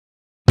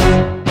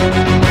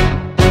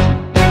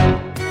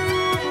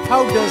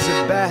How does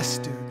a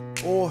bastard,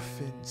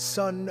 orphan,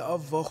 son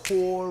of a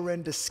whore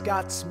and a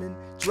Scotsman,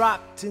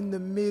 dropped in the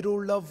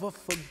middle of a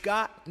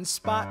forgotten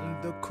spot in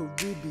the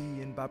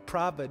Caribbean by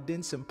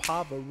providence,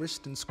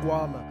 impoverished and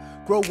squalor,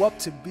 grow up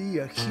to be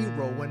a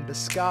hero and a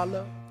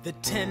scholar? The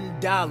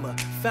 $10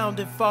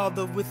 founding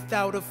father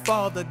without a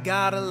father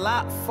got a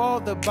lot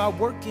farther by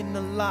working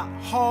a lot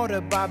harder,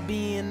 by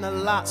being a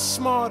lot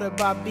smarter,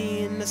 by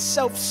being a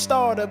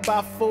self-starter.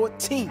 By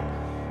 14,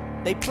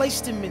 they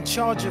placed him in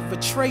charge of a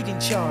trading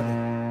charter.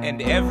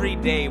 And every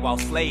day while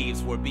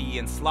slaves were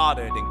being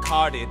slaughtered and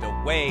carted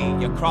away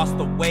across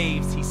the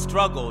waves, he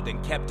struggled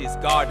and kept his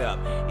guard up.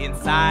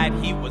 Inside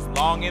he was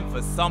longing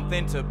for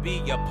something to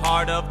be a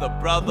part of. The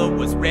brother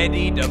was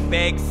ready to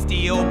beg,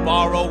 steal,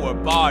 borrow, or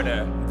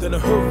barter. Then a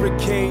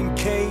hurricane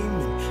came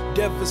and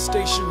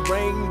devastation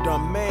reigned. Our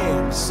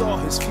man saw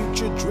his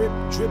future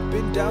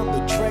dripping down the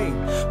drain.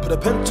 Put a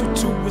pencil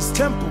to his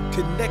temple,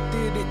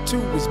 connected it to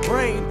his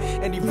brain,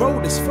 and he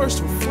wrote his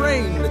first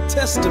refrain, a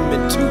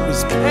testament to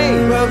his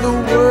pain. Well, the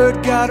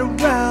word got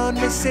around,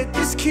 they said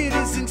this kid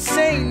is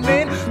insane,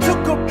 man.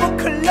 Took up a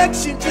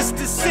collection just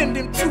to send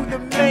him to the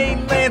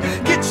mainland.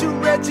 Get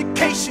your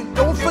education,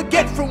 don't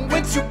forget from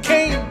whence you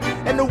came,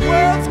 and the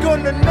world's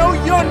gonna know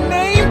your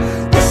name.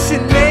 What's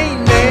your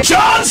name, man?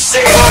 John C.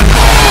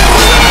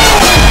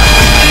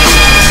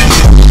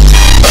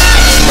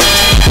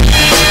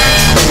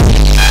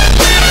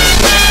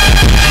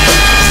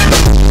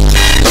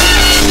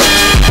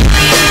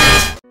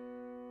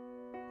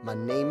 My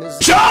name is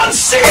John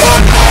C.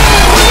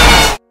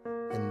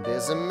 And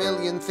there's a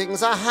million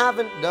things I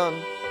haven't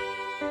done,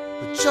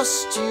 but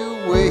just you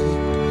wait,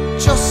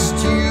 just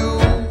you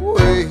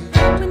wait.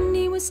 When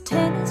he was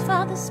 10, his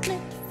father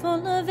split,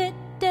 full of it,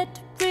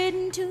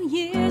 debt-ridden. 2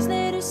 years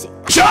later, she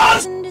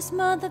and his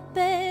mother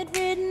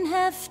bedridden,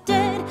 half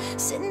dead,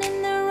 sitting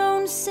in their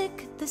own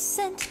sick, the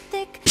scent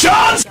thick.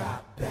 John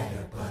Got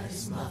better, but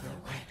his mother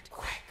went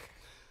quick.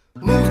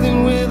 Moved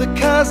in with a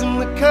cousin,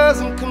 the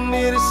cousin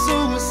committed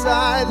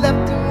suicide.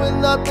 Left him with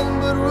nothing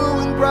but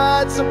ruined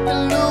pride.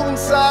 Something new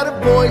inside, a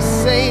voice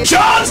saying,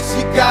 John,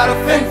 you gotta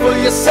fend for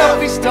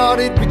yourself. He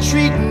started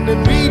retreating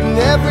and reading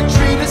every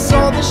treatise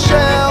on the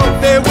shelf.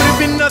 there would have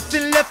been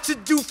nothing left to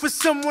do for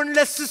someone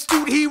less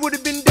astute. He would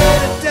have been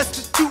dead and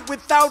destitute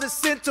without a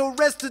cent or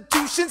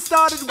restitution.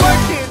 Started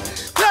working,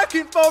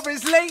 clerking for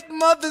his late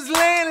mother's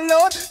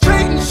landlord,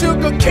 trading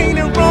sugar cane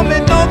and rum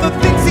and all the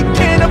things he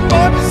can't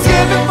afford.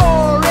 Scamming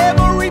for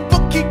every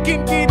book he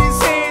can get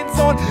his hands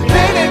on,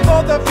 planning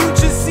for the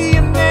future. See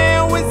him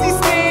now as he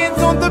stands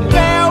on the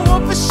bow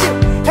of a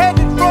ship,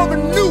 headed for a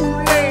new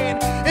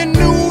land. In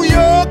New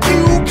York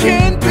you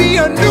can be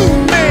a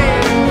new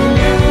man.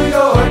 New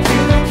York,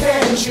 you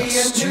can Just be a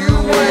you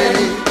new man.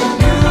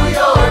 New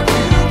York,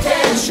 you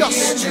can Just be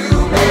a you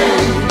new man.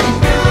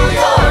 New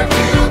York,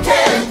 you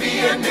can be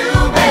a new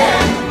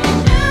man.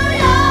 New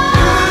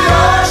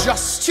York,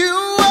 Just you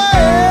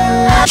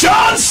wait.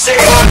 John C.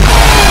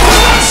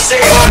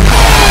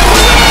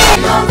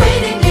 You're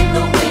waiting in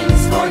the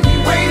wings for you.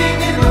 waiting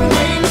in the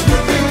wings. You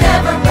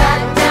never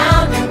back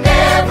down, you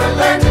never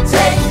learn to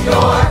take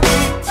your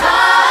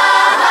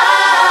time.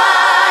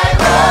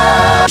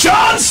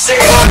 John C.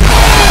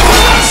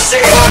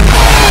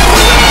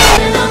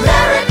 In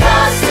America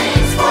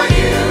sings for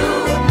you.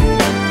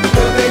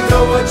 Will they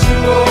know what you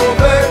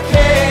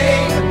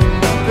overcame?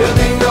 Will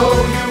they know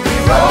you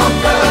rewrote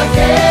the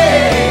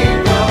game?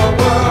 The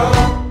world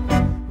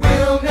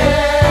will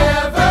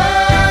never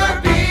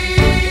be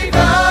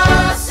the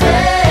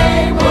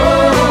same.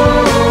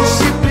 Oh,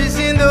 Ship is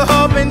in the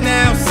harbor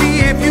now, see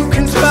if you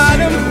can spot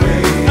him.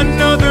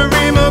 Another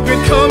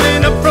immigrant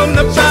coming up from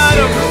the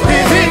bottom.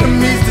 His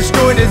enemies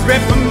destroyed his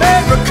rep,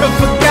 America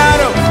forgot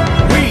him.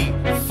 We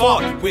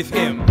fought with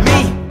him, me,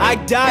 I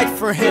died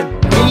for him.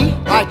 me,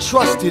 I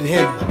trusted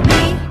him.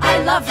 Me,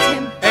 I loved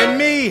him. And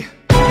me,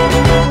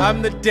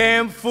 I'm the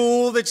damn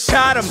fool that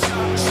shot him.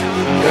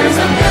 There's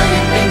a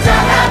million things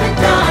I haven't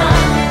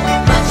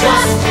done, but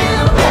just you